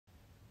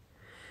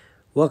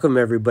Welcome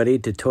everybody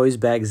to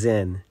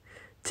Toysbackzen.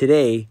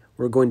 Today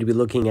we're going to be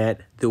looking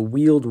at the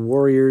Wheeled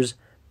Warriors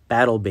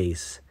Battle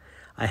Base.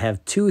 I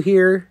have two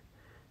here.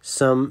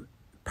 Some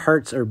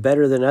parts are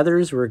better than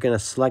others. We're going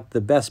to select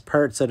the best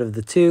parts out of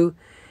the two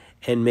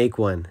and make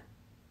one.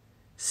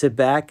 Sit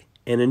back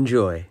and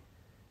enjoy.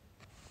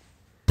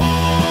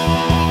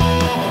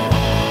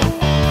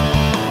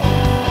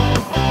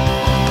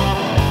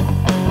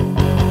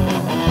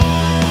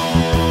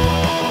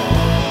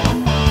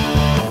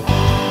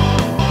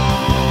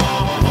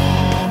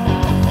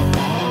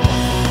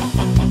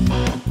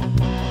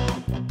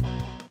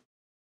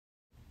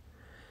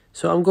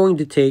 So I'm going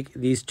to take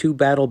these two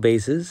battle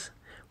bases,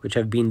 which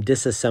have been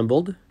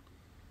disassembled,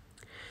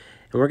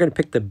 and we're going to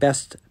pick the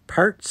best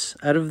parts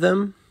out of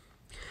them.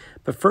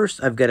 But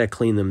first, I've got to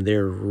clean them.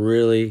 They're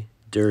really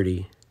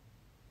dirty.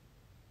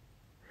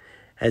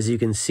 As you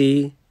can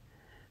see,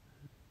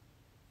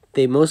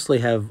 they mostly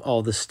have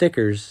all the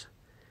stickers,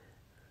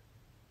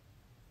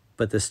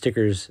 but the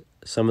stickers,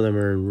 some of them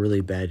are in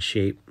really bad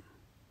shape.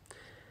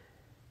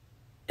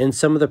 And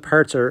some of the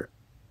parts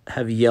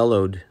have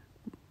yellowed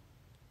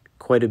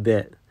quite a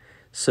bit.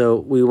 So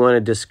we want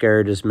to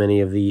discard as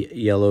many of the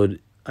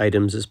yellowed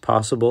items as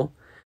possible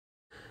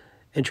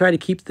and try to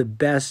keep the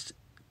best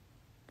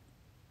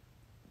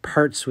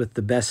parts with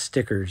the best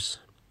stickers.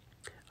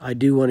 I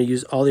do want to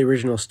use all the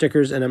original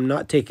stickers, and I'm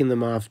not taking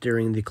them off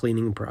during the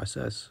cleaning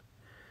process.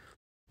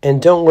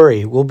 And don't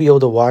worry, we'll be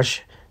able to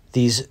wash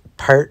these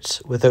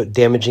parts without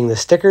damaging the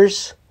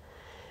stickers.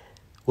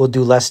 We'll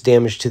do less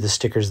damage to the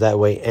stickers that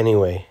way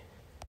anyway.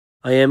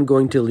 I am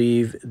going to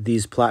leave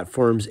these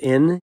platforms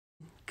in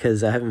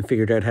because I haven't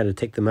figured out how to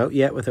take them out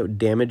yet without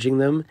damaging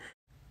them.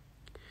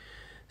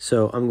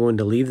 So I'm going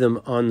to leave them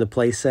on the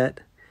playset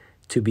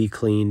to be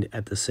cleaned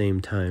at the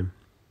same time.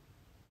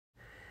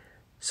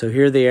 So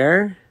here they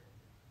are,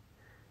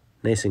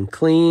 nice and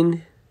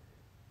clean.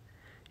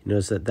 You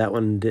notice that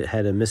one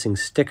had a missing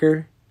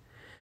sticker.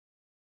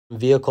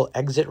 Vehicle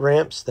exit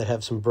ramps that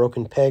have some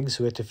broken pegs,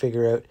 so we have to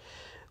figure out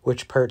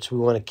which parts we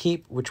want to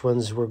keep, which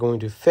ones we're going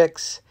to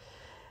fix.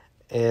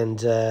 And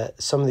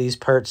some of these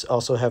parts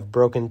also have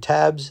broken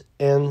tabs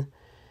and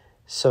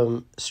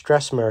some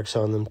stress marks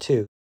on them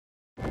too.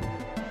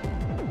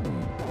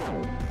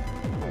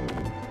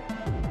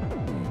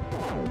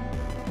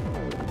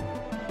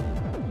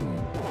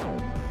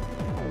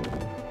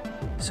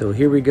 So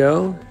here we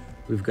go.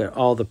 We've got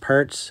all the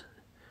parts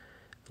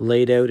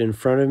laid out in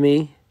front of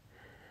me,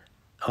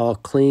 all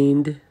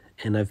cleaned,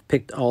 and I've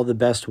picked all the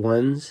best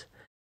ones.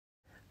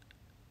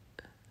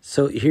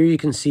 So here you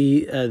can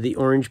see the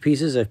orange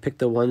pieces. I've picked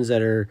the ones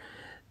that are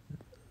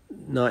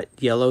not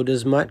yellowed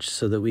as much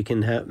so that we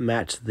can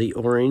match the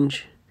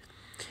orange.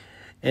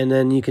 And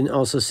then you can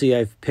also see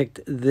I've picked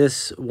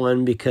this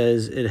one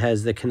because it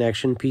has the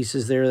connection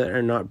pieces there that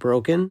are not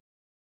broken.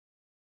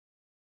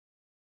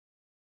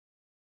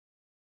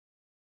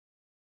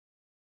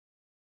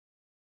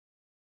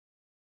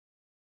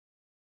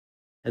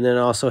 And then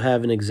I also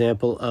have an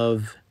example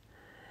of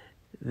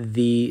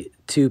the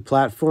two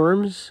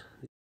platforms.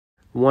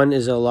 One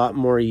is a lot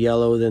more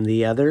yellow than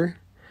the other,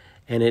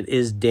 and it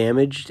is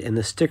damaged, and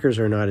the stickers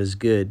are not as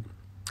good.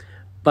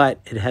 But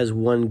it has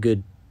one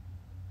good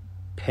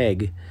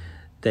peg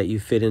that you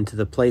fit into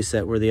the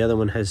playset, where the other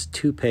one has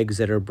two pegs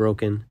that are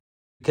broken.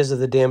 Because of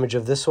the damage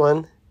of this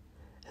one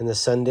and the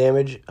sun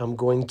damage, I'm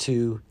going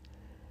to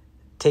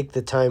take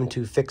the time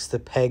to fix the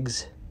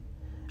pegs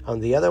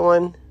on the other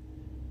one.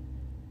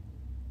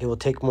 It will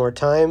take more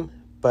time,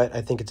 but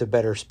I think it's a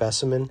better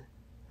specimen.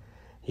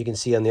 You can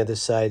see on the other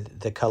side,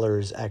 the color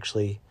is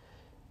actually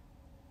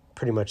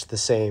pretty much the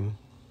same.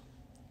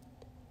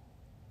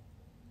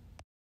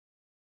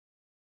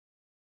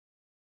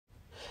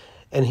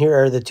 And here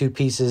are the two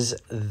pieces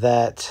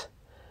that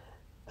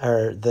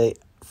are the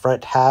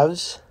front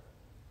halves.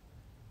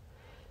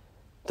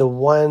 The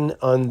one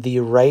on the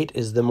right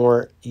is the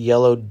more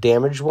yellow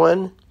damaged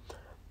one,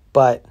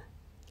 but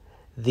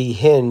the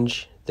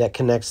hinge that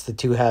connects the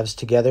two halves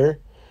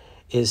together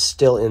is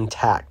still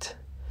intact.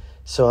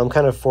 So I'm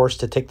kind of forced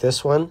to take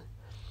this one,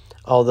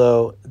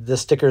 although the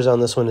stickers on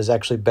this one is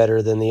actually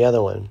better than the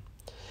other one.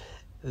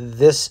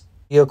 This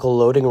vehicle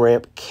loading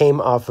ramp came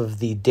off of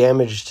the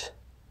damaged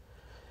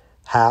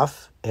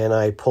half, and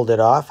I pulled it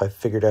off. I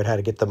figured out how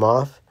to get them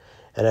off,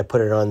 and I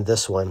put it on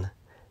this one.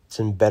 It's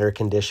in better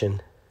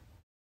condition.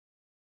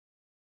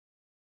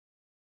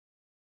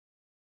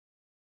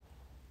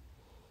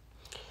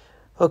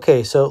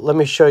 Okay, so let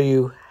me show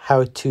you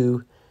how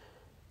to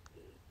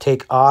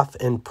take off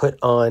and put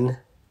on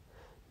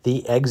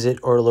the exit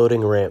or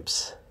loading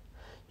ramps.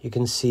 You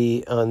can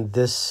see on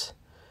this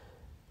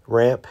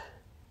ramp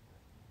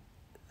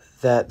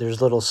that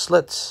there's little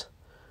slits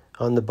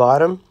on the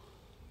bottom,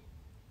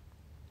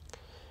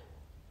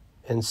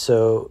 and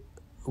so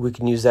we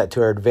can use that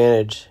to our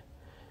advantage.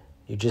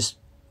 You just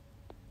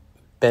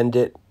bend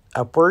it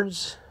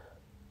upwards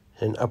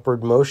in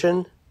upward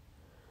motion,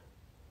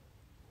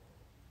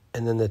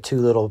 and then the two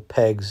little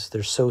pegs,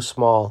 they're so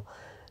small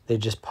they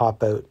just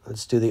pop out.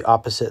 Let's do the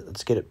opposite.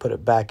 Let's put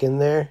it back in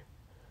there.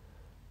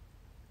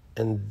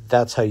 And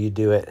that's how you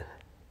do it.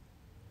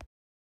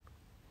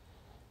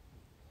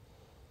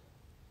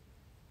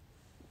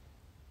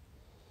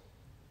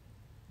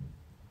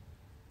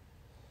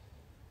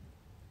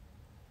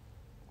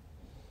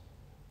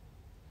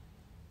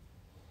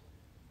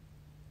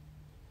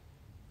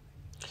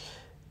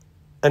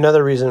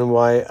 Another reason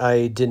why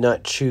I did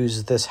not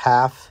choose this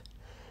half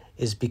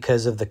is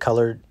because of the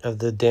color of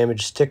the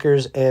damaged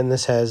stickers, and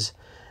this has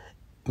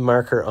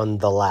marker on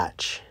the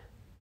latch.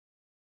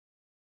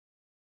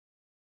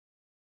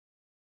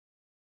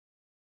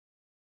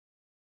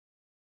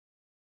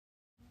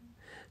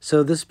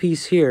 So this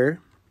piece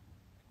here,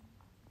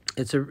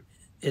 it's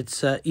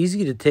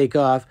easy to take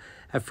off.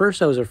 At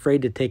first I was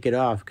afraid to take it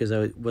off because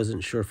I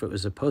wasn't sure if it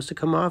was supposed to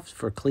come off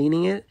for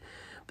cleaning it.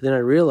 But then I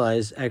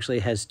realized actually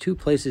it has two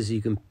places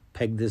you can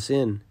peg this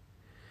in.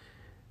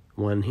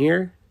 One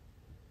here,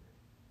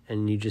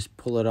 and you just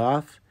pull it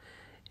off.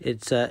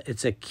 It's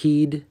a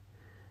keyed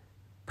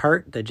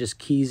part that just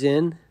keys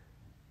in.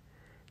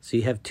 So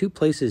you have two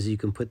places you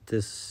can put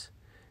this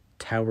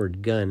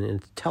towered gun, and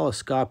it's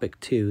telescopic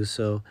too,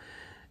 so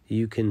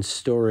you can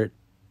store it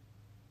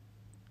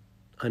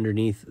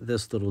underneath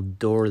this little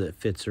door that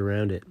fits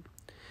around it.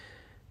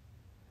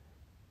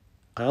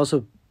 I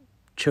also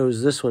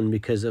chose this one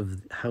because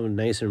of how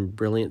nice and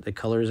brilliant the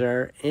colors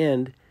are,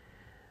 and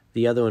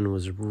the other one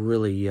was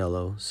really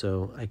yellow,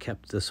 so I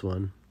kept this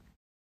one.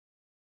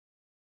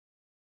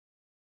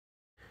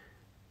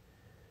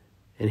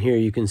 And here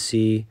you can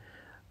see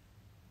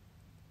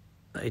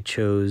I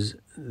chose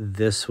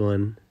this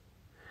one.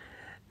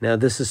 Now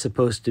this is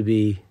supposed to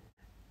be,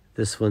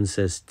 this one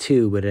says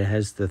 2, but it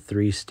has the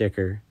 3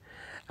 sticker.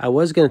 I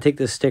was going to take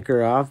this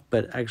sticker off,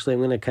 but actually I'm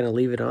going to kind of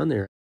leave it on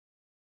there.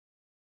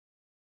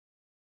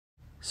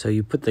 So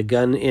you put the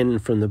gun in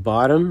from the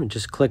bottom, it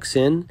just clicks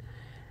in,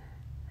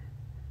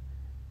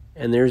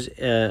 and there's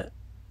a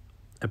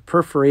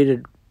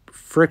perforated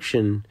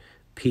friction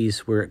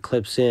piece where it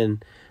clips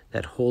in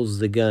that holds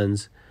the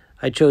guns.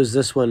 I chose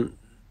this one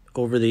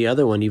over the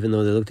other one, even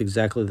though they looked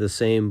exactly the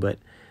same, but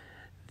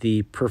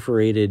the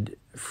perforated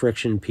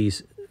friction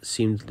piece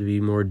seemed to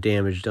be more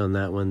damaged on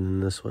that one than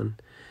this one.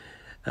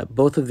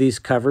 Both of these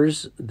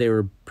covers, they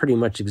were pretty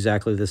much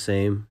exactly the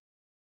same.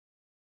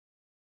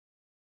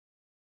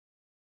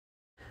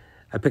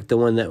 I picked the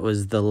one that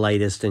was the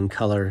lightest in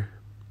color.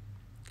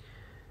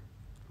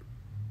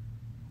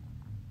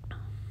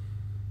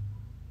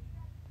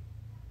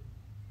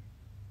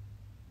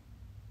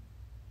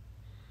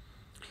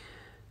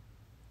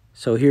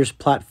 So here's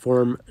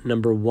platform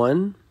number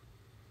 1.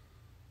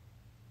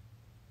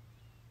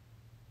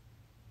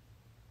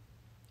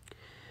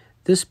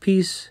 This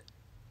piece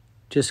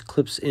just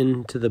clips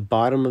into the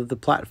bottom of the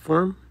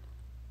platform.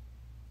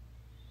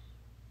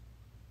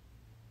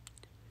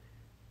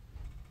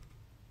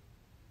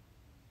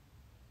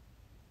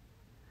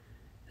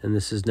 And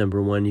this is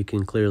number 1, you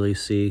can clearly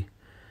see.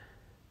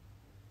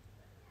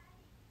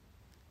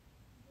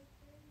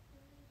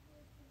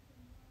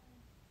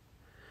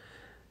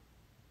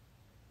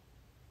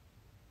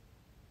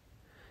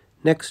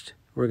 Next,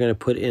 we're going to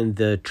put in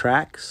the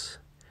tracks.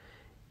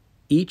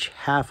 Each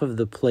half of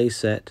the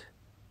playset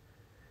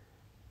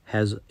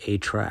has a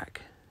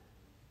track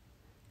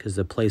because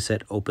the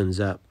playset opens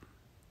up.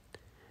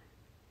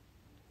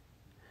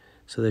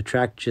 So the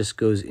track just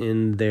goes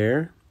in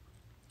there,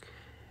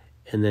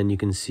 and then you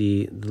can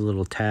see the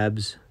little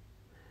tabs.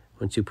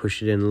 Once you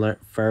push it in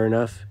far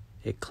enough,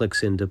 it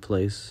clicks into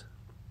place.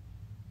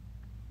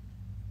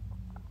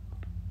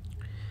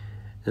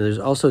 And there's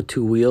also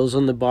 2 wheels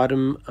on the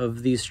bottom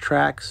of these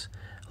tracks,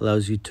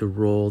 allows you to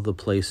roll the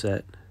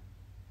playset.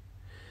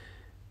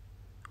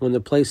 When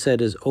the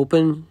playset is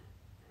open,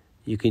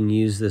 you can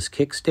use this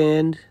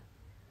kickstand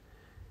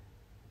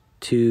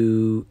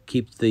to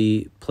keep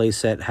the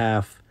playset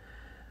half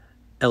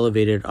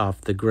elevated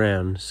off the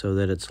ground so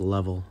that it's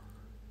level.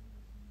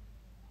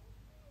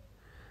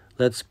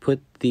 Let's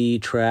put the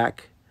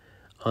track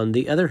on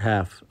the other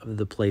half of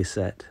the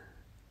playset.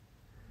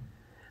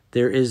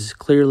 There is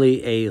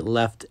clearly a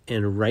left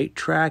and right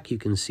track. You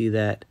can see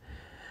that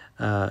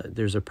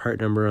there's a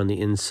part number on the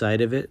inside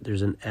of it.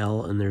 There's an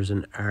L and there's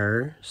an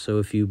R. So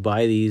if you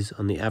buy these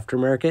on the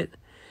aftermarket,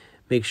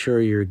 make sure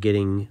you're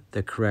getting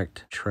the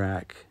correct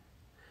track.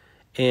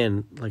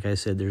 And like I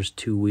said, there's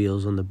 2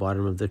 wheels on the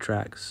bottom of the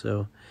track.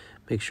 So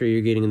make sure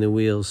you're getting the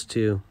wheels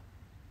too.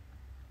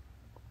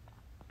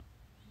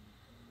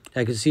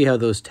 I can see how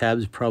those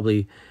tabs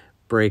probably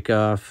break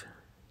off.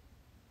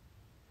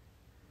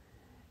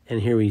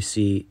 And here we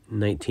see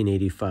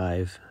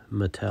 1985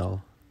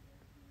 Mattel.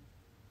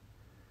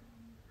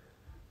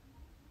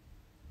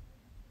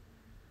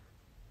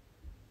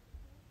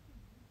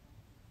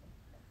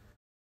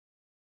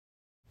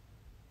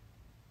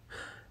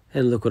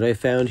 And look what I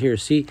found here.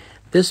 See,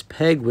 this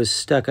peg was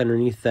stuck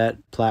underneath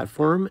that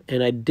platform,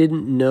 and I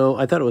didn't know.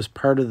 I thought it was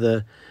part of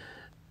the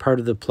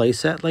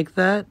playset like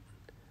that.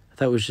 I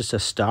thought it was just a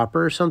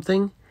stopper or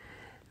something.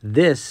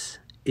 This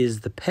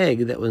is the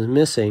peg that was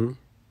missing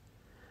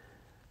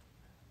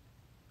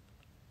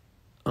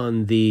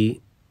on the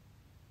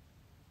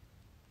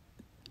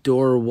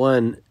door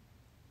 1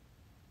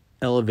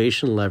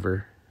 elevation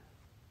lever.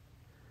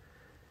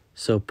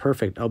 So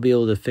perfect. I'll be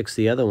able to fix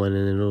the other one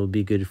and it'll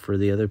be good for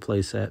the other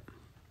playset.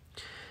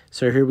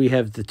 So here we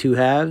have the 2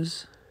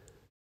 halves.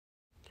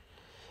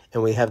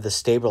 And we have the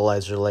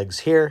stabilizer legs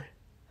here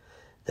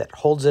that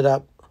holds it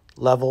up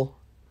level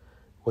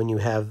when you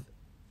have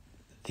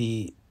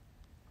the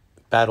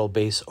battle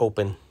base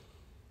open.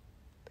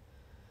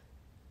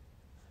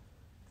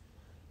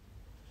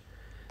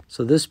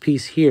 So this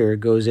piece here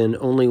goes in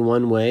only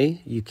one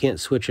way. You can't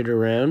switch it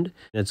around.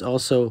 And it's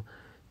also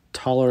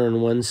taller on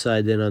one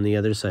side than on the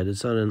other side.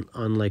 It's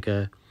on like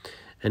an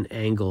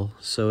angle.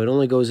 So it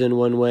only goes in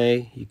one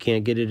way. You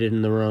can't get it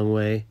in the wrong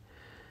way.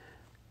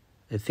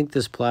 I think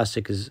this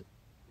plastic is,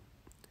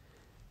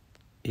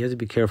 you have to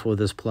be careful with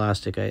this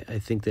plastic. I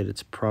think that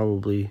it's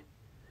probably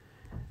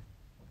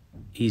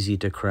easy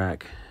to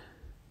crack.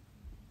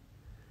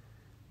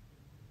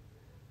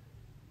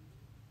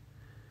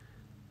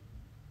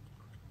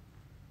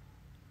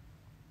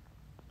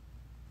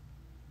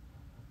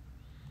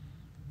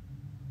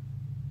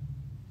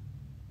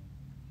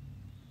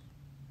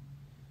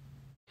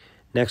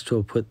 Next,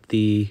 we'll put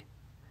the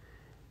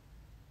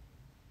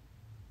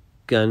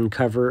gun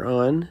cover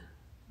on.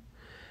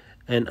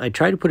 And I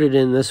tried to put it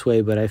in this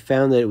way, but I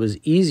found that it was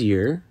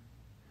easier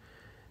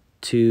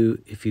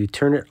to, if you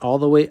turn it all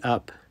the way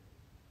up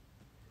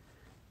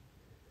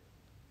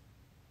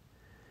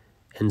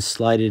and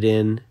slide it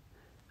in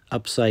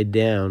upside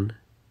down,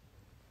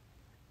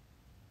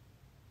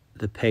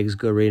 the pegs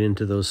go right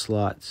into those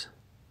slots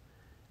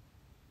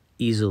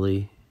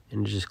easily,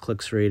 and it just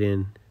clicks right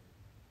in.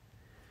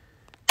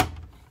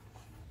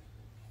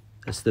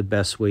 That's the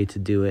best way to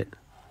do it.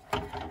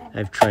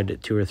 I've tried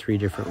it 2 or 3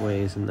 different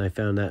ways, and I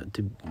found that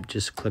to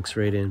just clicks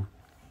right in.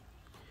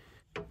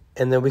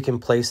 And then we can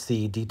place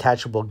the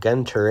detachable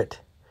gun turret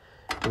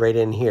right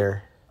in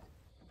here.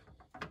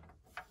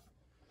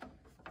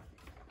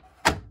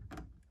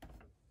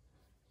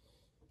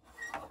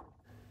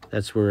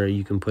 That's where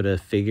you can put a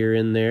figure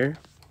in there.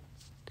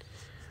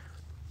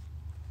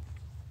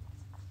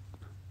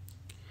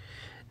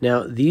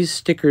 Now, these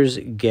stickers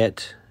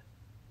get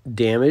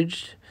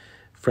damaged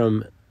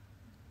from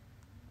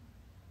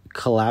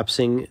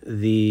collapsing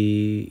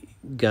the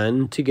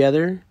gun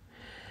together.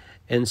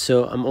 And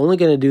so I'm only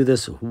going to do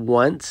this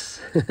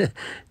once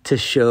to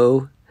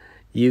show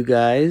you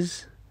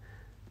guys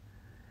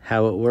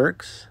how it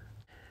works.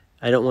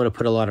 I don't want to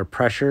put a lot of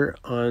pressure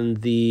on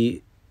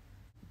the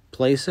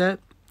playset,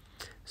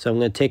 so I'm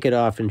going to take it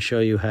off and show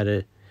you how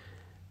to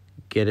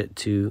get it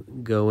to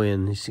go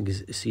in. You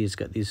see it's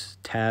got these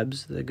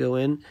tabs that go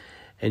in,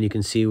 and you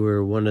can see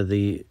where one of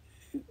the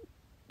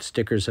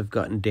stickers have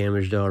gotten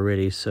damaged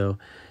already. So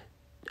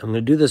I'm going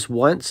to do this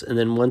once, and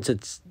then once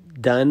it's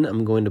done,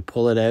 I'm going to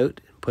pull it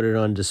out, put it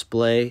on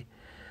display,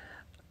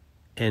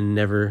 and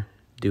never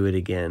do it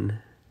again,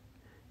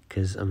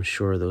 because I'm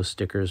sure those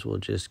stickers will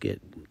just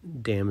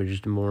get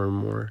damaged more and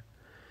more.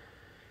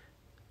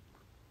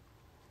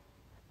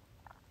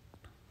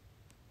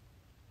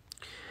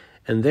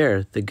 And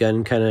there, the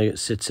gun kind of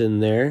sits in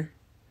there,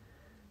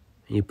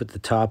 and you put the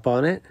top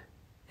on it,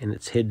 and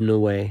it's hidden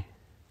away.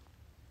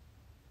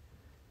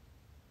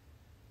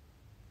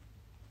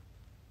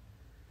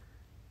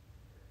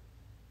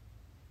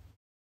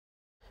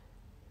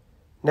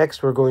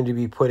 Next, we're going to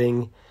be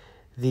putting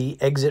the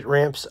exit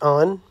ramps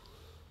on.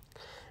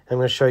 I'm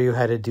going to show you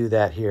how to do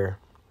that here.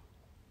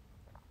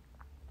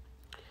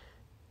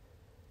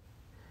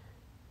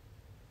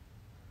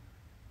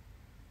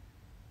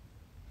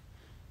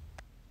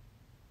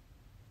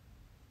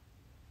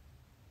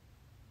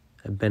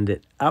 I bend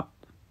it up.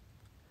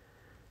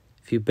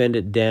 If you bend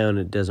it down,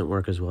 it doesn't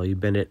work as well. You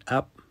bend it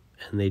up,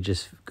 and they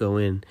just go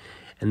in.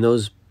 And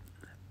those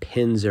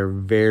pins are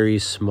very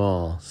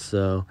small,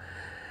 so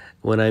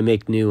when I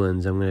make new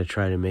ones, I'm going to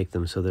try to make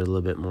them so they're a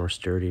little bit more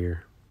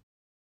sturdier.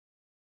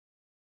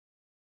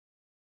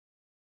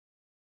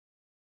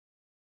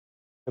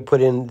 I put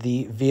in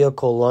the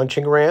vehicle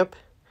launching ramp,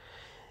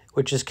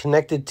 which is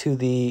connected to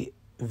the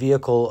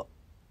vehicle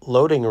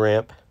loading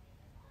ramp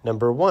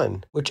number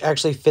 1, which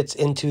actually fits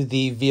into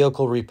the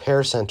vehicle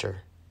repair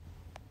center.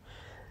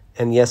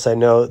 And yes, I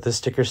know the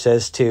sticker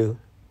says 2,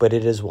 but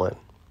it is 1.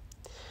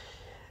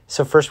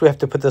 So first we have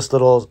to put this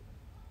little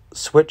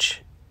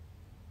switch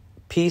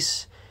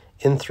piece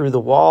in through the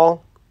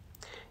wall.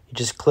 You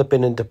just clip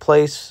it into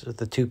place with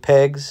the 2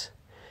 pegs,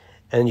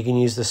 and you can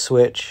use the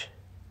switch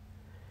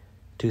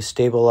to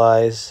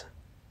stabilize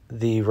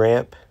the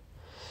ramp.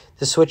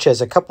 The switch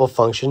has a couple of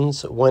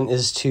functions. One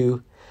is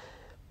to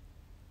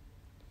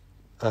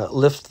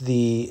lift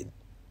the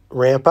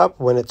ramp up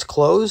when it's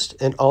closed,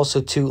 and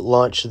also to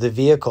launch the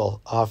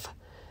vehicle off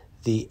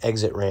the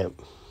exit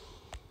ramp.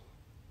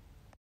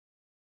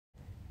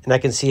 And I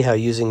can see how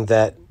using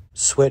that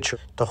switch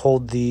to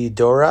hold the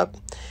door up,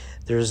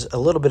 there's a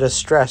little bit of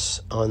stress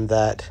on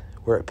that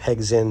where it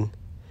pegs in,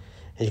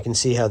 and you can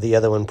see how the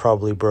other one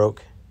probably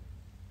broke.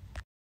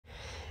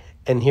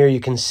 And here you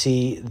can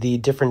see the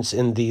difference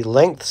in the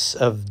lengths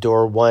of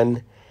door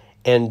 1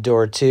 and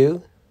door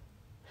 2.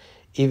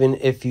 Even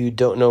if you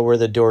don't know where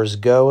the doors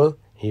go,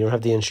 you don't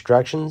have the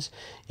instructions,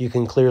 you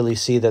can clearly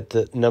see that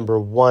the number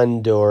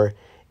 1 door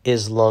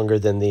is longer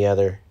than the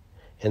other,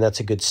 and that's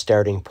a good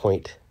starting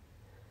point.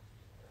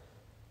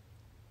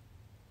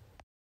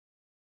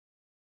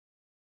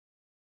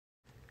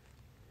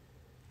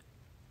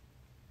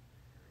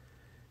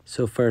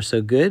 So far,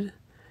 so good.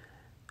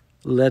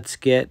 Let's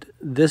get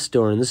this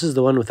door, and this is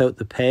the one without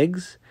the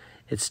pegs.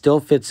 It still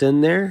fits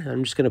in there.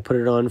 I'm just going to put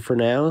it on for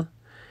now.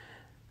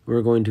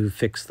 We're going to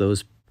fix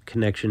those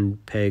connection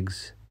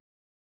pegs.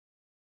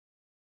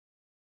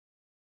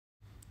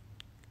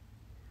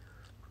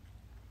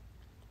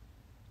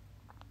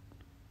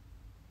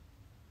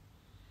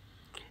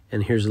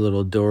 And here's a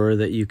little door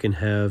that you can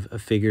have a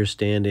figure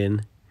stand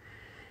in,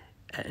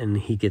 and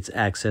he gets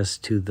access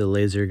to the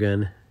laser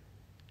gun.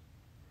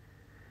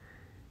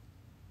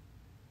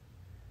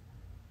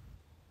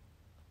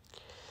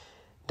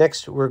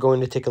 Next, we're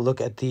going to take a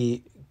look at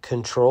the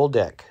control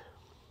deck.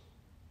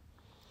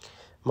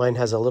 Mine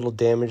has a little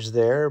damage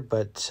there,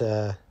 but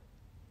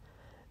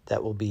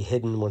that will be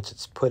hidden once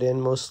it's put in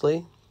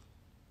mostly.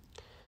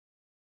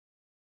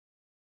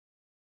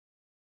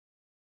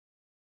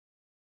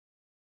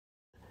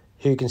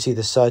 Here you can see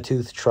the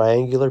sawtooth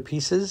triangular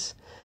pieces.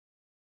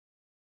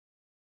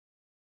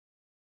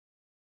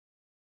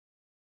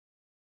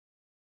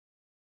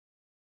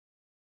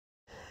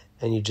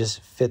 And you just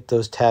fit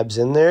those tabs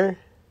in there.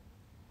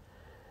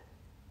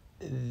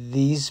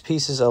 These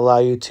pieces allow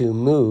you to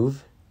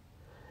move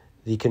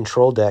the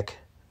control deck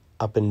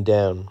up and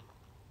down.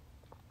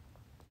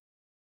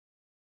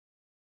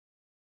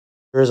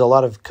 There is a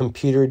lot of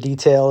computer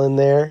detail in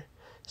there,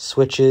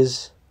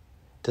 switches,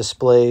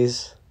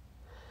 displays,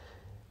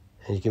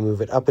 and you can move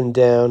it up and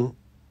down,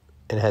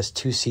 and it has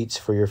 2 seats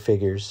for your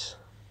figures.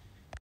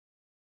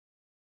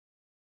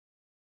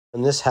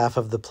 On this half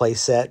of the play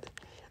set,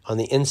 on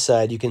the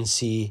inside you can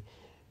see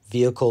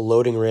vehicle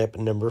loading ramp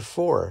number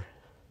 4,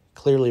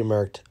 clearly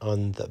marked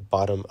on the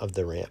bottom of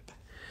the ramp.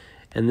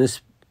 And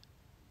this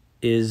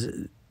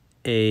is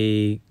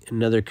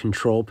another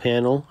control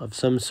panel of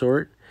some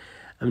sort.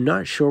 I'm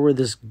not sure where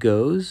this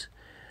goes.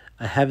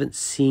 I haven't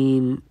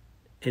seen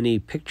any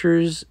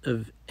pictures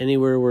of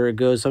anywhere where it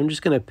goes, so I'm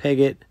just going to peg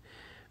it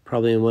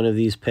probably in one of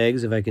these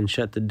pegs if I can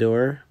shut the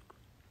door.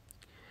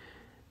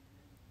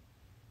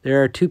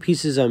 There are 2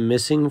 pieces I'm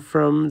missing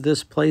from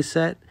this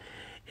playset.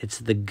 It's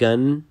the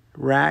gun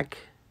rack.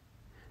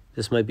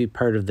 This might be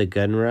part of the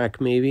gun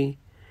rack maybe.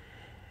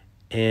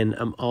 And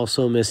I'm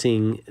also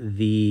missing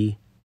the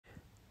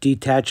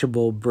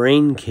detachable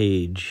brain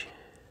cage.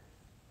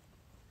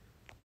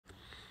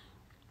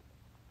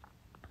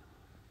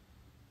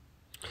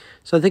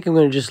 So I think I'm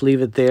going to just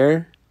leave it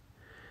there.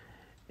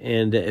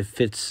 And it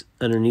fits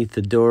underneath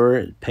the door.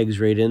 It pegs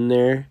right in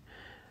there.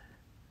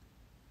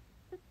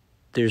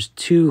 There's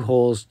 2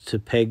 holes to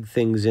peg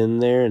things in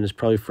there, and it's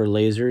probably for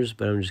lasers,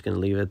 but I'm just going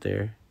to leave it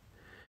there.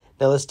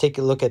 Now let's take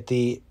a look at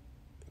the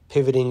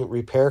pivoting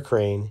repair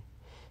crane.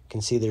 You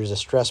can see there's a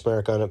stress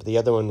mark on it, but the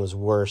other one was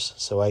worse,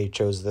 so I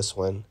chose this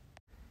one.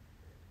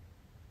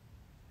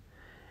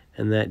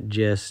 And that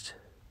just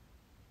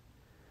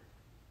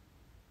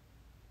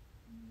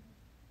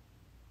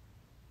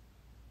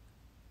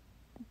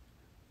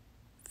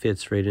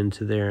fits right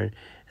into there.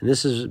 And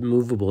this is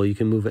movable. You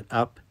can move it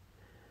up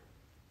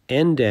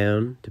and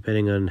down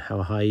depending on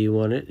how high you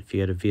want it. If you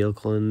had a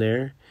vehicle in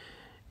there,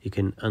 you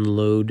can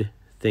unload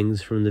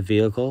things from the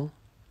vehicle.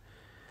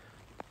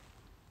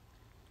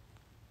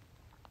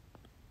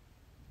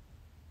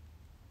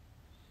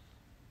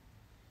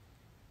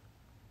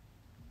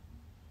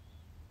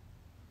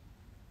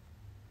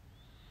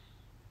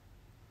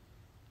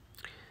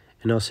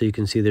 And also you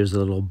can see there's a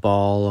little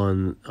ball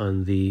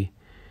on the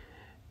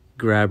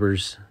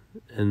grabbers,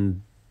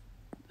 and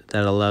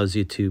that allows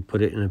you to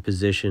put it in a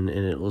position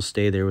and it will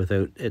stay there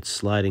without it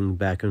sliding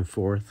back and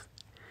forth.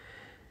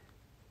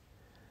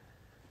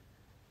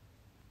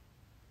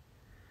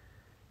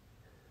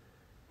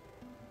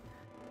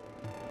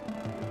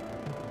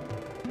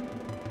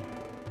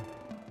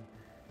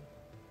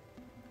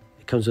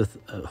 It comes with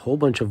a whole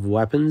bunch of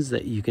weapons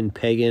that you can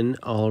peg in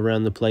all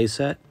around the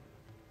playset.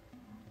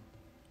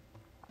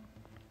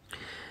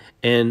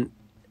 And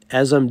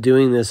as I'm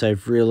doing this,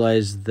 I've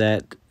realized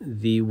that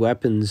the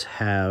weapons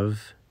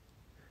have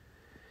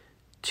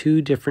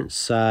 2 different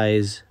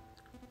size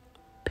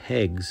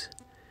pegs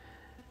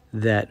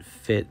that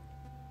fit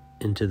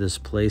into this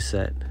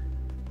playset.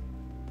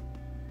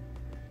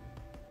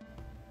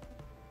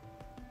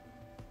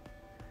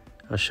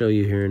 I'll show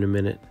you here in a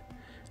minute.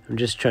 I'm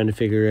just trying to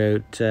figure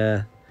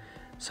out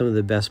some of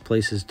the best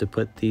places to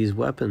put these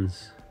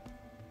weapons.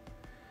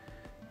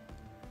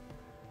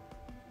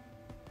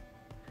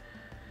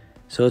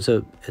 So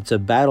it's a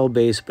battle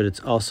base, but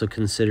it's also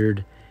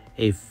considered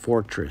a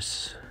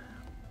fortress.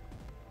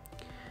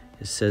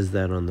 It says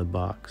that on the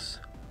box.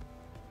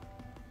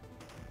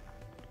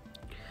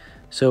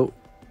 So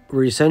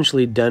we're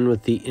essentially done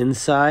with the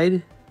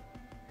inside.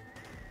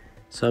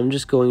 So I'm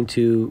just going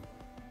to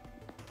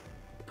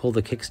pull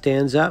the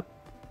kickstands up.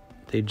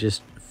 They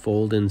just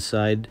fold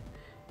inside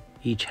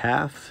each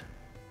half.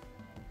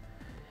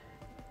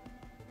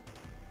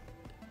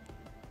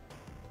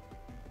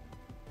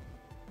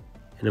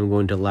 And I'm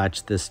going to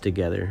latch this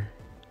together.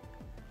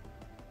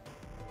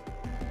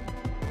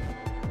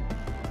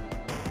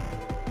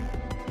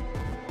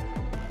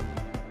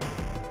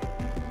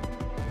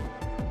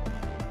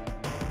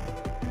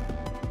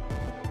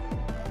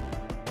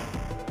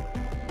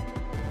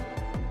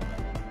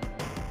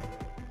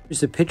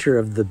 Here's a picture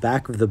of the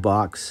back of the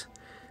box.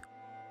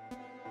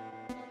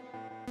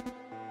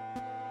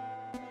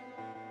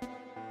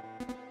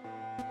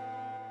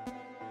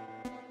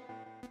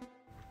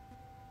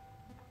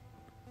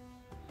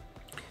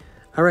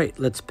 All right,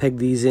 let's peg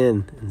these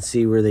in and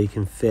see where they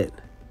can fit.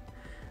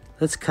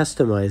 Let's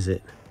customize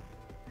it.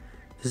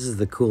 This is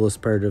the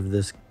coolest part of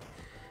this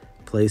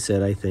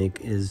playset, I think,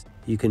 is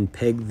you can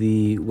peg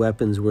the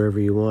weapons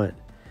wherever you want.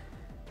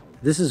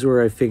 This is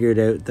where I figured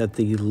out that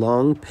the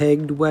long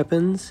pegged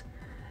weapons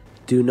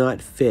do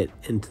not fit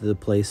into the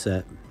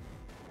playset.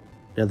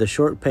 Now the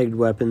short pegged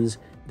weapons,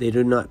 they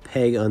do not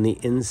peg on the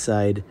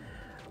inside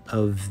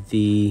of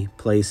the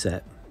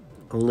playset,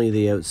 only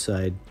the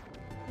outside.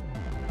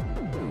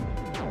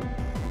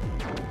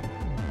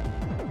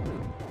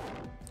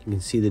 You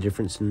can see the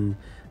difference in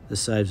the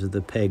size of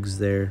the pegs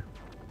there.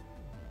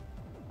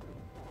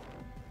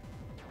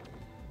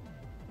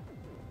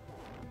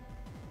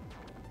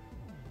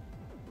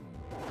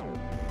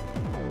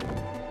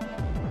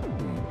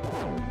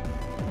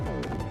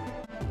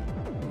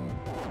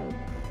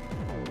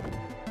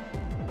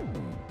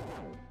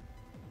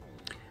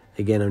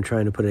 Again, I'm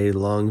trying to put a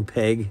long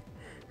peg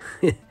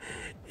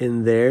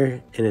in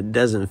there, and it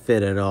doesn't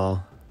fit at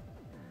all.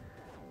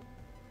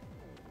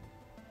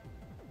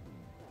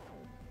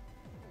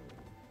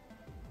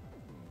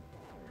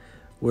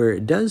 Where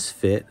it does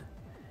fit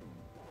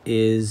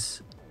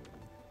is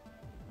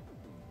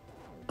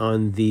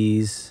on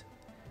these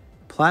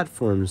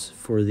platforms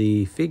for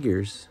the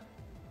figures.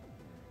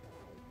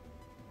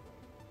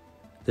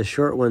 The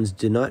short ones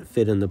do not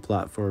fit in the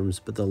platforms,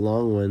 but the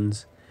long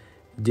ones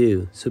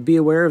do. So be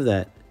aware of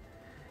that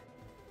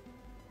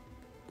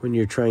when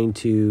you're trying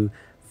to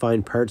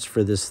find parts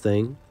for this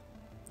thing.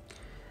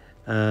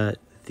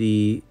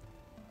 The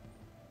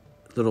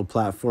little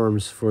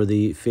platforms for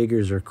the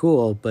figures are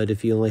cool, but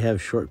if you only have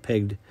short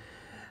pegged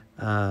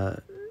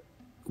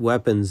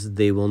weapons,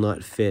 they will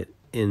not fit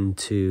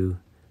into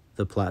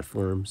the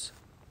platforms.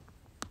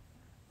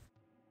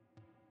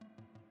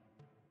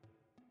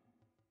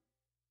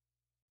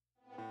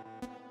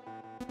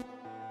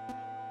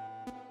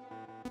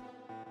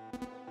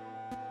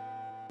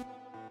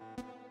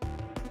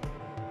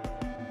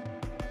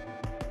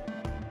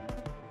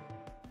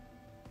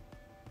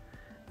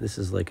 This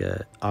is like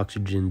a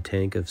oxygen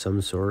tank of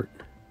some sort.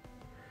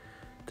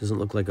 Doesn't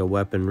look like a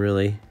weapon,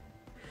 really.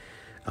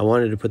 I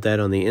wanted to put that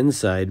on the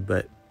inside,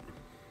 but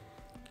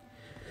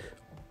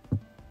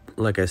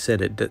like I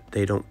said,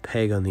 they don't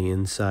peg on the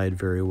inside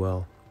very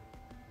well.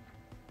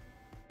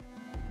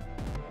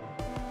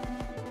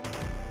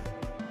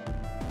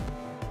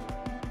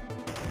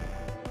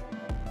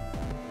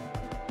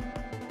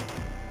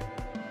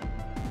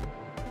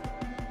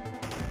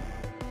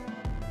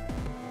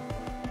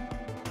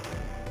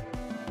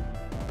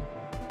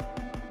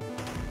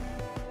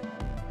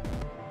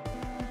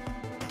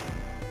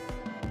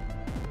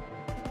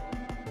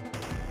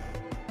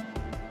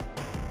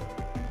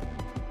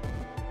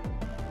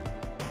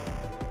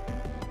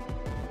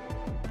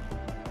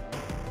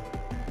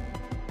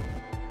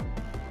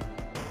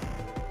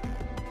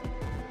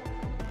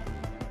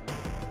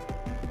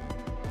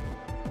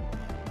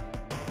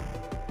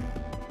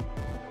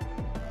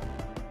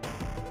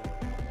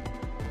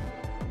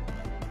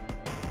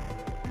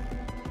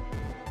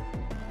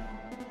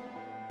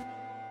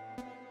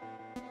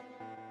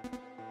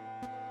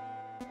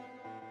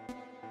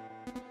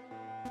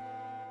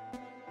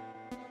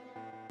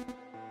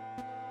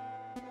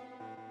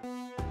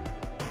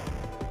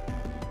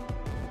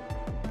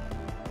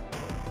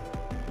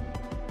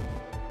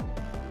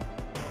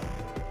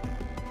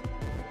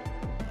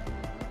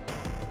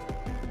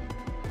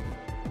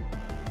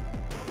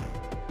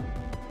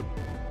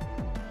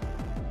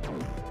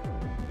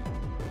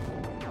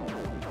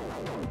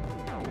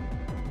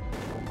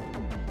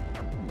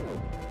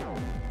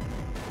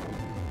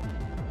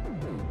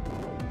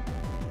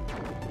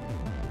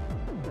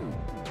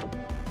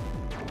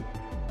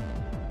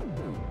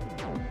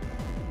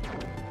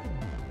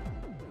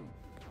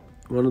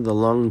 One of the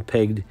long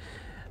pegged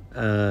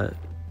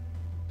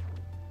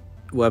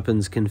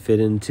weapons can fit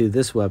into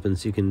this weapon,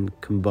 so you can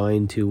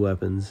combine two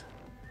weapons.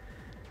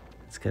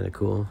 It's kind of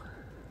cool.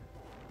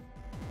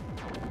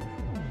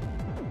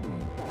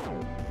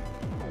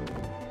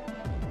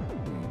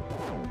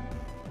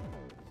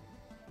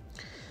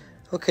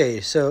 Okay,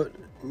 so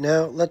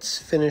now let's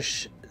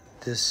finish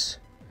this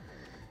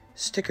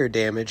sticker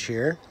damage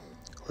here.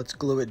 Let's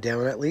glue it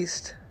down at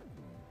least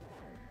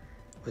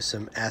with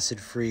some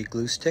acid-free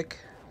glue stick.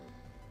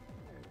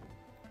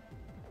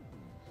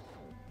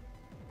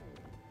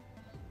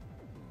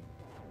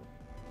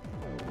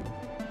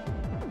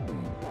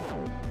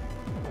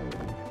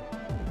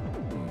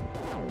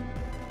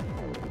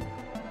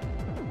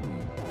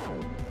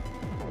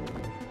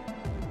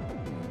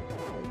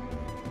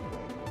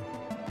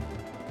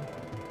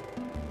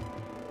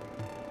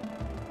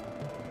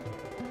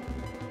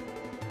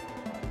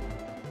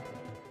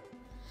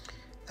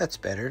 That's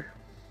better.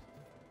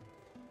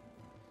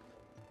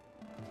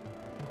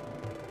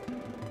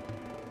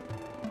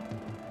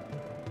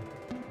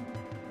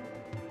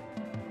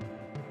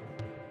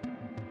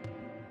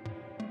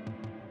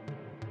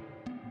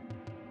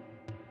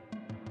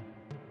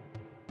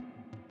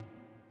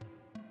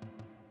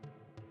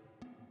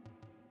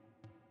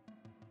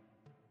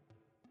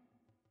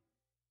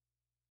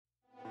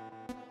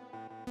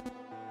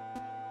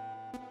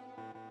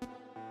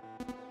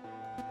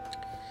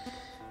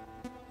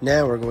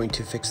 Now we're going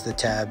to fix the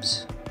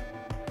tabs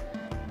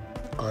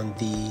on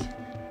the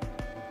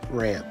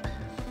ramp.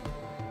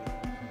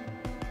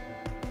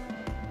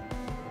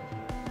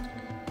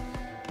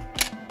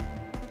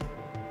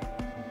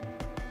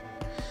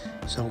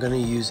 So I'm going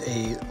to use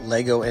a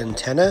Lego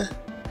antenna,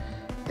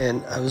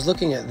 and I was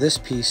looking at this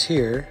piece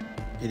here.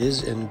 It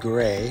is in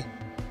gray.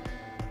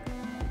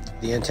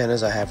 The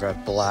antennas I have are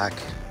black.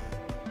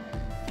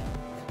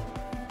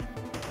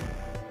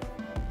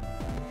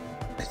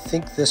 I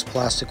think this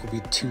plastic will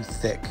be too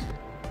thick.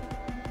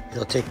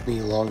 It'll take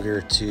me longer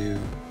to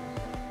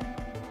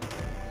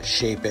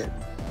shape it.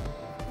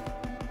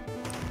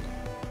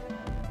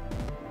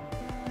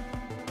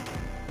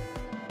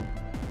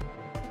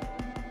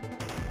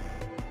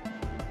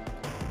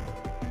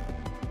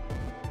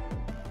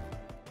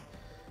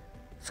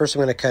 First, I'm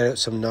going to cut out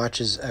some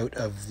notches out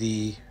of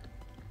the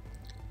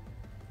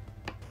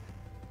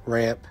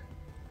ramp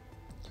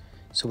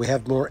so we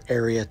have more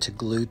area to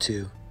glue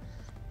to.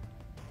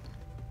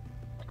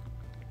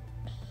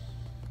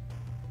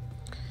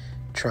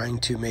 Trying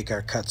to make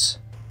our cuts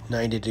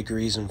 90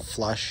 degrees and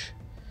flush.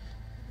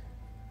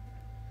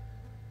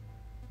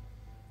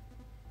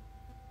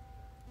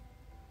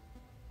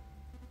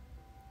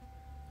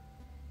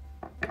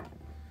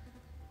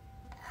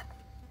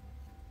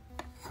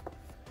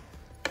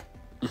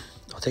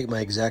 I'll take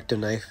my X-Acto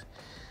knife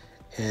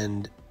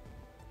and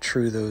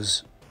true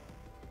those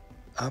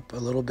up a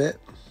little bit.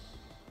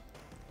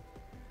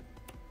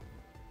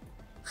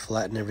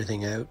 Flatten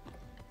everything out.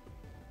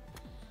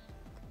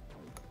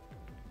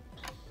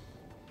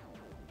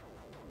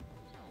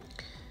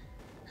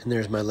 And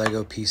there's my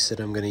Lego piece that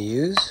I'm going to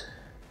use.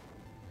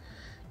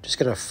 Just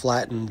going to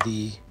flatten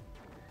the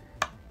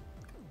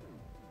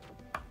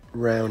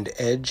round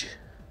edge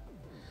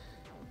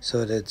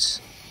so that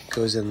it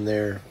goes in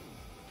there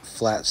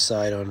flat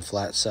side on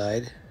flat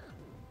side.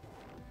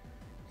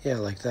 Yeah,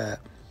 like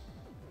that.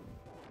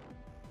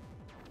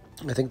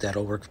 I think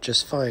that'll work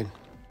just fine.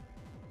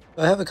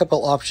 I have a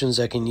couple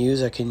options I can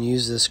use. I can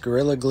use this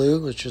Gorilla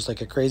Glue, which is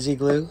like a crazy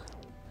glue.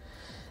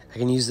 I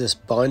can use this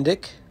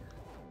Bondic.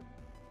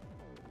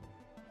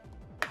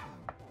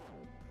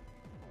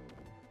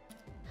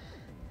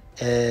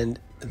 And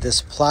this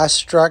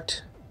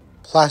Plastruct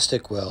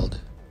plastic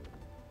weld.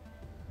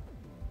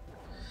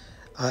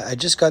 I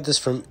just got this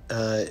from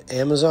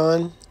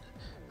Amazon.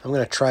 I'm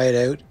going to try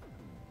it out.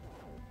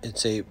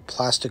 It's a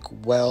plastic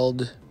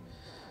weld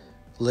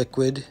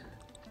liquid,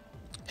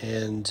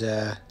 and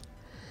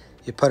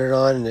you put it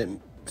on and it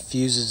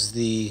fuses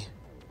the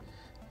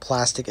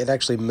plastic. It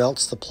actually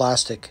melts the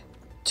plastic,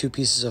 two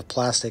pieces of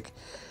plastic,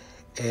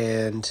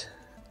 and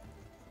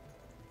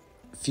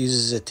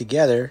fuses it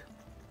together.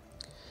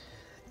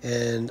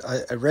 And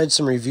I read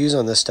some reviews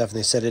on this stuff and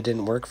they said it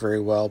didn't work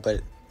very well, but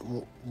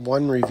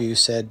one review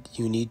said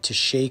you need to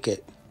shake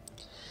it.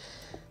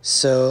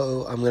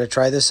 So I'm going to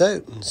try this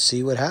out and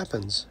see what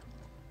happens.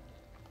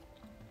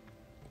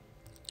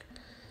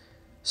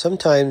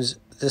 Sometimes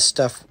this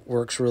stuff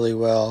works really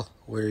well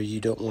where you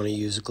don't want to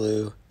use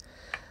glue,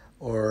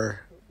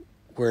 or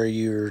where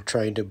you're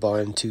trying to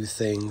bond two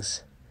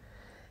things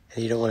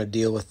and you don't want to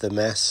deal with the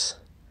mess.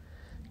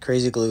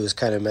 Crazy glue is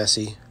kind of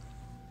messy.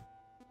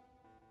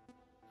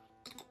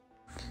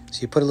 So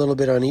you put a little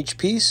bit on each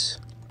piece.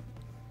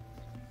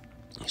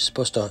 You're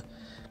supposed to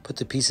put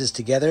the pieces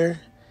together,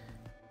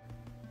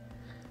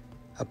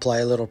 apply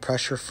a little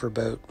pressure for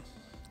about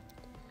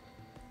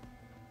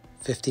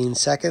 15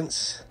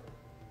 seconds,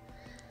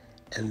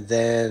 and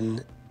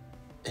then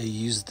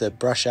use the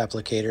brush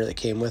applicator that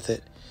came with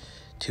it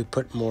to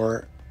put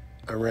more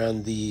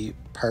around the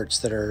parts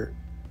that are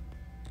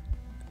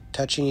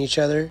touching each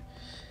other.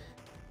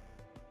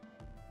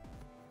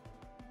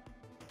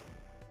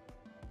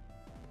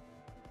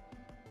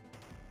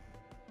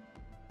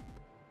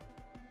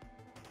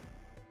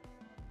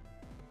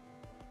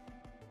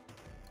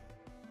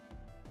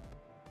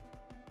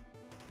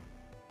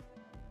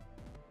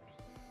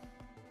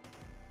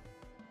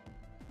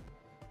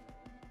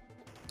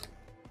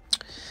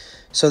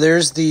 So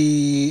there's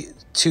the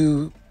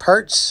two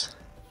parts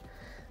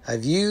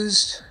I've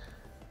used.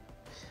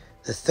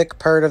 The thick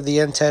part of the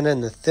antenna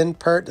and the thin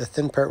part. The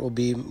thin part will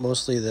be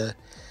mostly the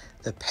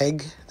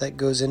peg that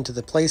goes into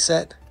the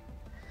playset.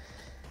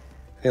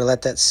 I'm going to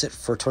let that sit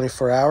for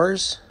 24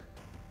 hours.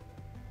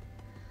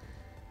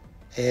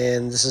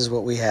 And this is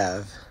what we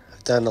have.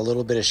 I've done a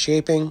little bit of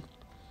shaping,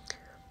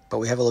 but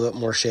we have a little bit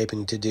more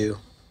shaping to do.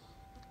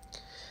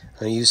 I'm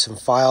going to use some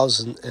files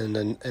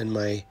and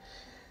my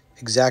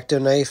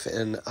X-Acto knife,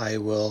 and I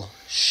will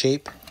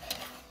shape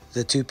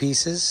the two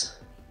pieces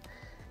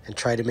and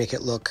try to make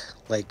it look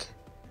like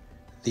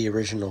the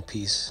original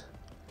piece.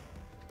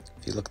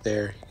 If you look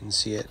there, you can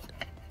see it.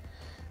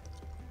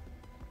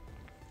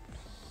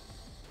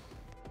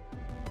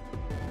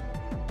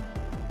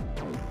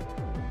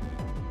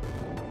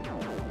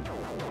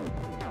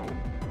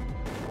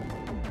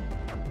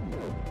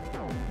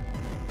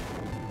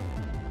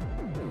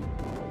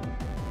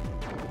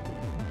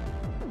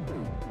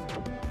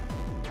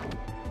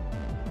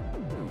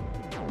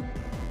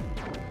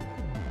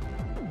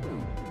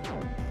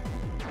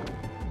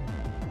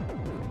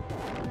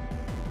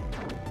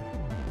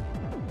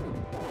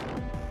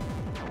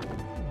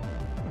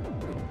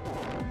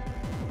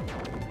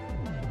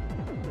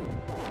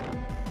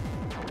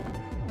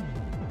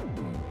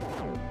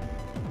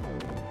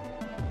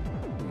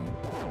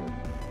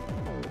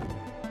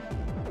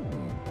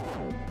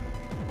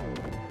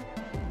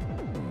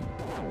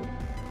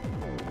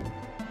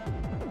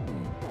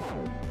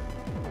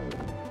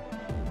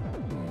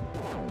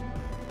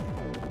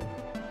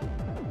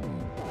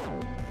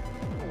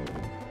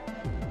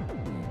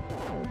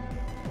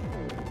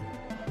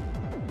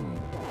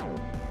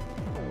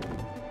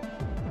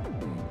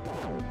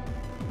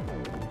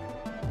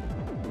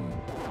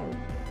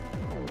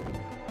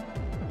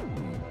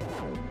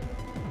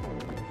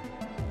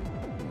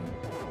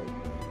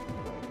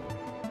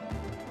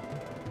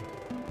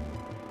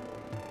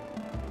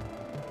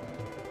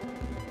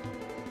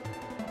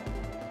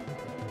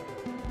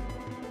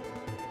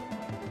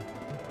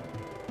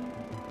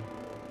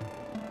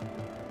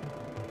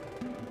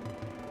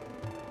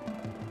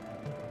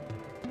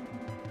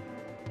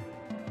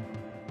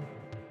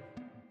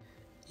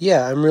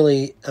 Yeah, I'm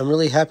really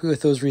happy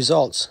with those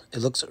results. It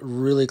looks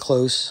really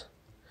close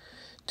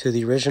to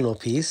the original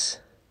piece.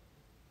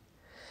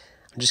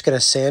 I'm just going to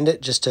sand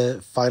it just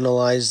to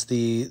finalize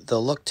the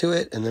look to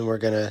it, and then we're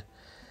going to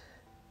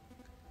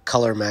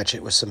color match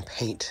it with some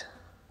paint.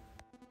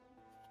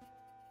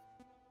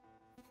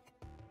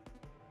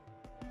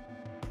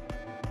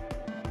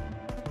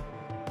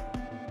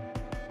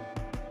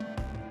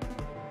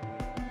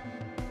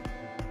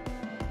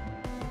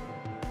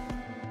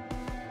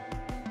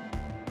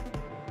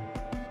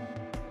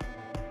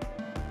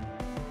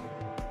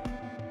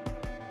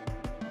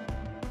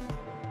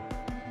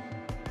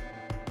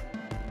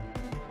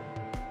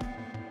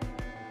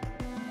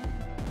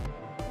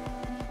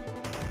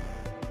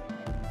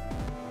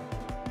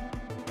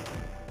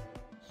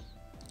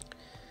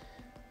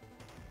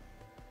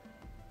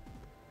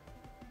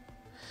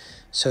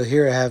 So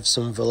here I have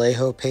some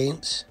Vallejo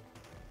paints.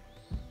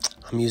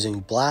 I'm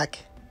using black,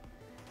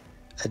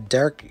 a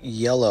dark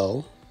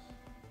yellow,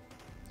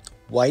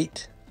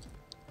 white,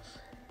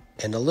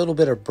 and a little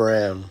bit of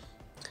brown.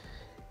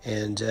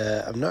 And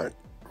I'm not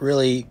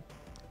really,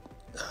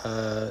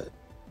 I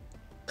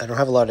don't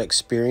have a lot of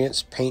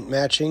experience paint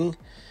matching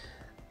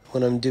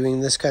when I'm doing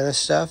this kind of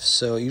stuff,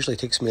 so it usually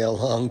takes me a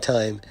long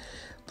time.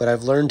 But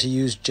I've learned to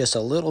use just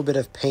a little bit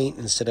of paint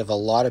instead of a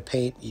lot of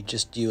paint. You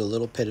just do a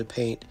little bit of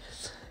paint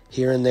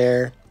here and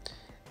there,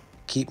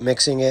 keep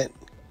mixing it,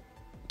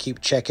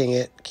 keep checking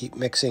it, keep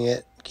mixing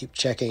it, keep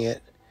checking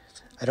it.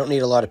 I don't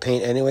need a lot of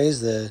paint anyways.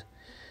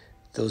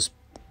 Those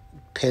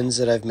pins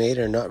that I've made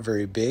are not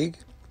very big.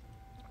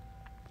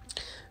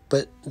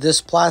 But this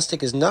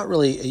plastic is not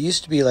really, it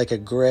used to be like a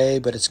gray,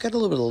 but it's got a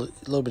little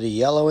bit of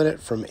yellow in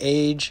it from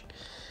age,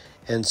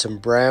 and some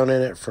brown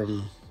in it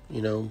from,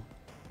 you know,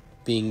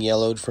 being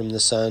yellowed from the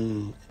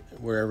sun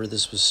wherever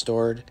this was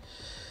stored.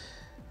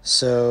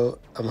 So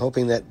I'm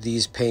hoping that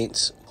these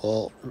paints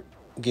will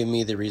give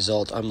me the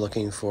result I'm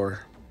looking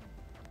for.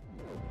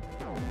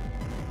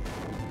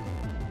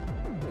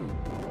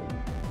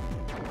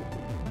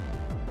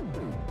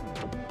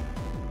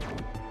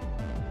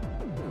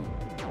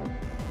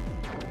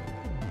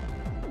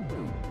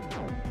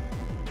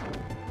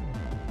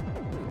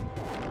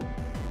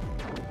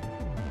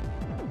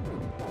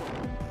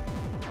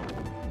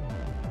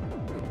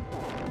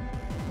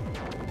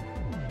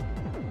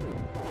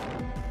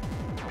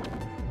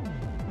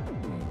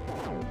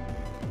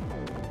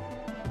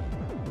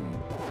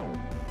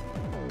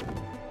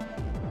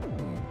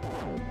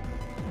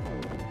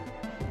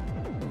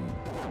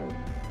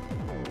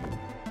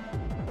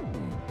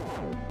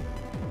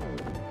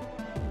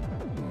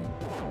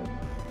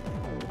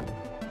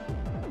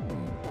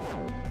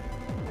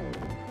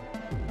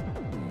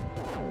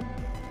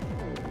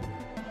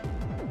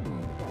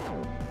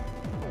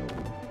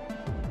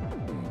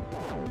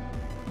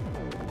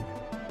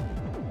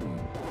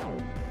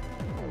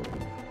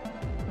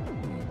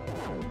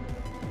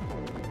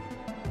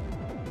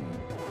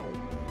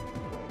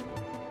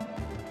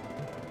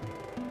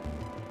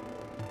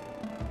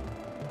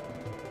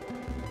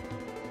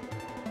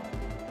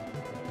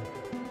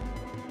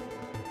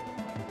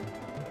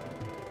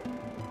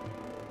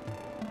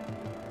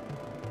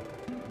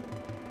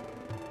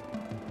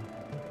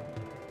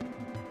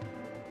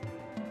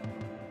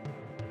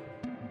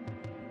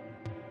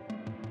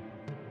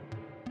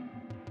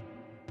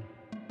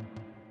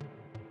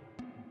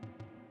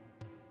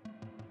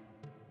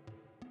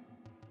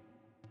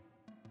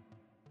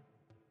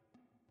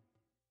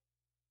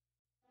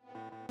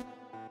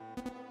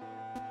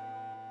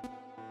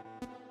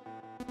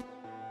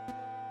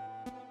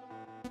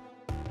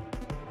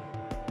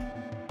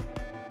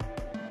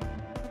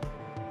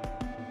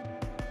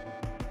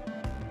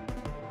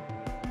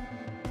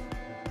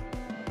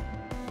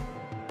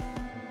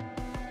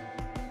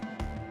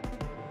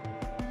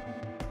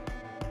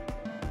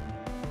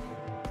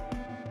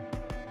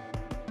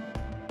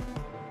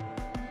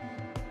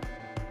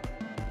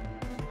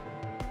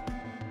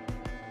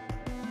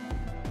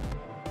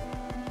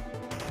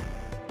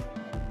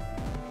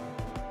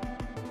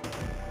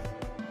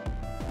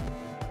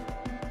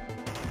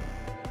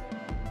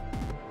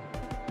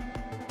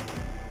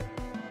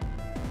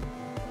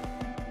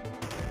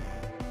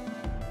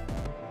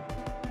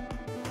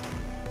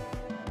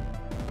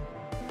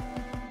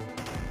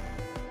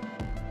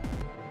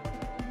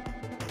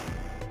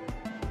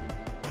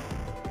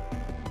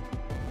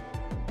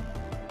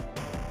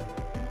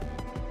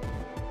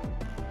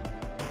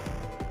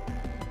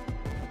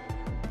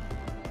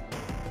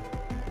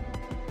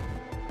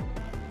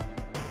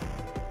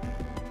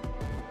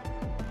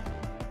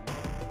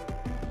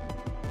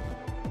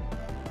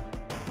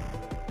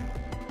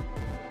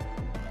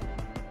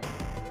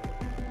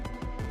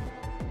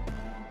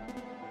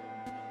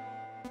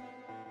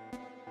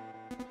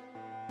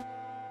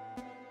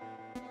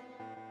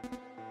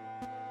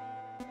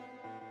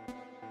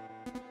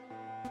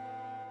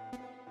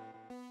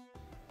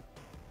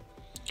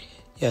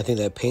 Yeah, I think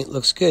that paint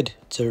looks good.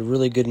 It's a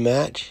really good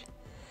match.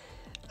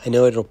 I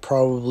know it'll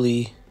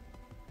probably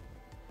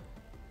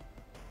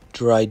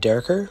dry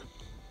darker,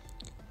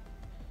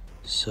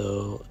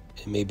 so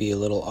it may be a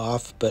little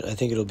off, but I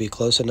think it'll be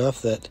close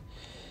enough that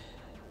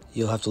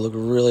you'll have to look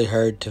really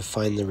hard to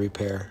find the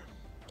repair.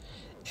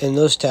 And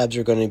those tabs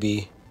are going to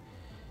be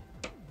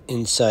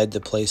inside the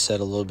playset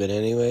a little bit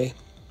anyway,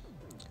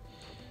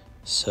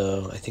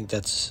 so I think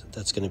that's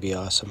going to be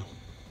awesome.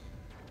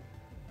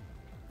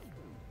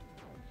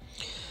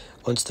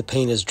 Once the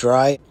paint is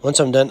dry, once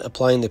I'm done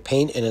applying the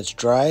paint and it's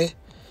dry,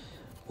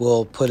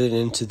 we'll put it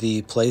into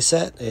the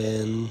playset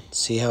and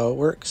see how it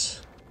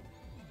works.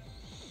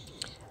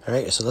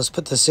 Alright, so let's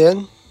put this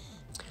in.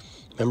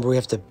 Remember, we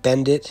have to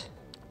bend it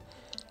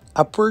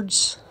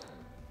upwards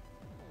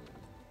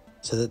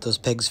so that those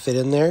pegs fit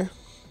in there.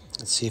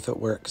 Let's see if it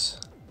works.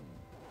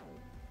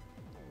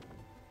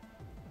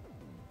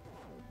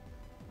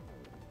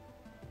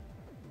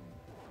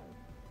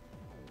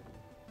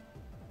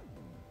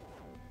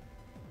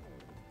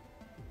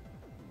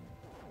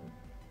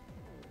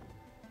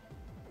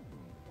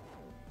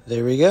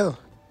 There we go.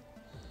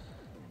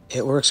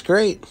 It works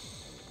great.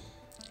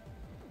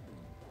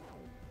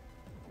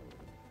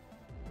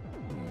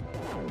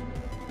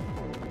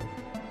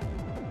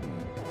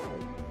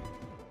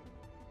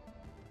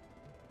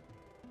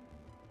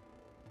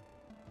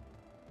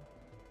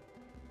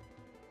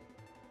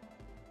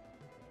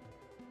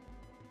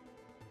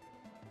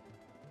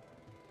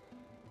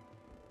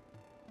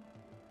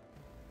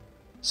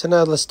 So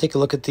now let's take a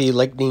look at the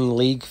Lightning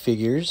League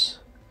figures.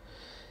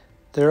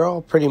 They're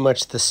all pretty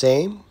much the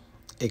same,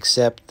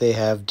 except they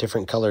have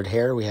different colored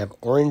hair. We have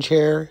orange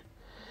hair,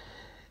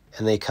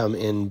 and they come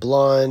in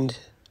blonde,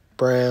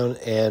 brown,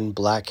 and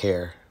black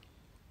hair.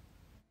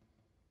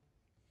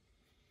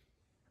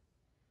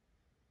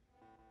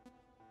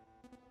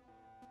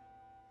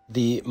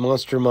 The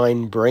Monster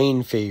Mind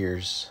Brain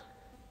figures.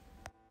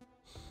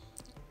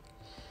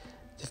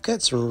 They've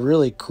got some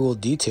really cool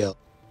detail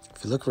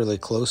if you look really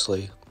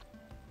closely.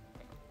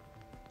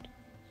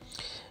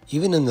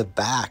 Even in the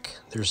back,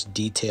 there's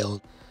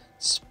detail.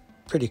 It's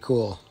pretty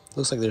cool.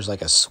 Looks like there's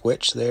like a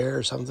switch there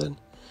or something.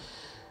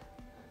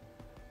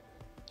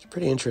 It's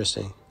pretty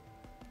interesting.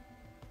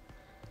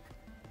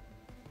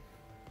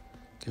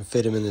 You can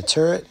fit them in the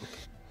turret,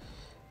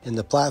 in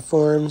the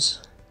platforms,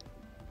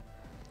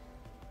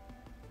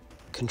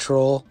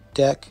 control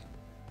deck.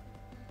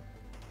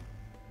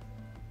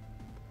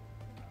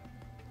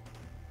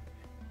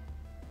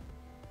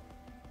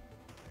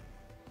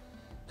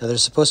 Now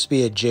there's supposed to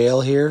be a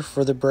jail here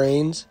for the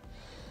brains,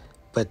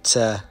 but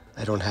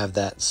I don't have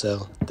that,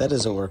 so that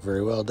doesn't work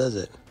very well, does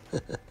it?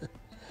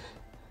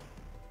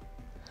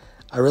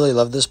 I really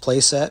love this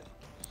playset.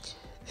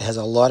 It has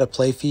a lot of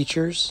play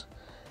features.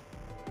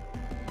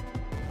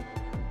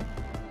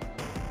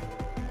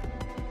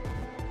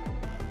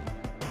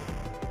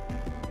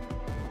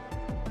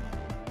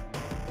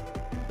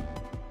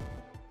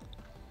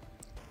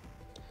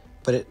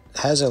 But it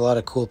has a lot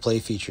of cool play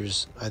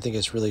features. I think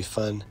it's really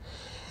fun.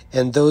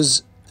 And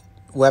those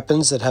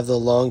weapons that have the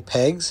long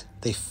pegs,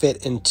 they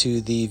fit into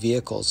the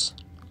vehicles.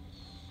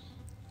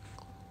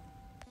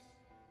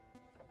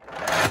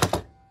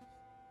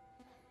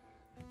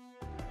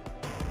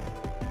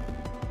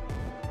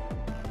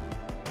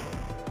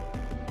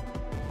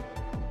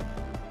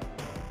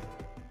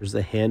 There's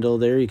the handle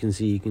there. You can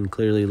see you can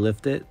clearly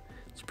lift it.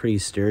 It's pretty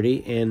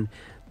sturdy, and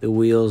the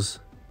wheels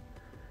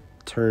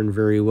turn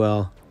very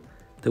well.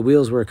 The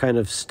wheels were kind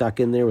of stuck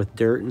in there with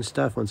dirt and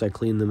stuff. Once I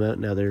cleaned them out,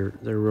 now they're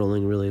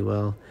rolling really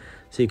well.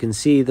 So you can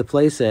see the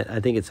playset. I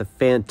think it's a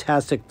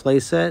fantastic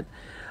playset.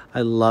 I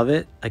love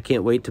it. I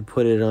can't wait to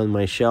put it on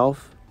my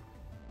shelf.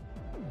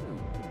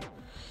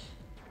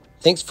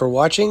 Thanks for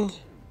watching.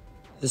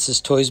 This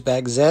is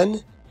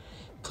Toysbackzen.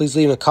 Please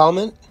leave a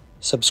comment,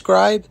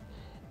 subscribe,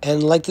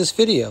 and like this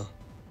video.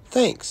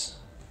 Thanks.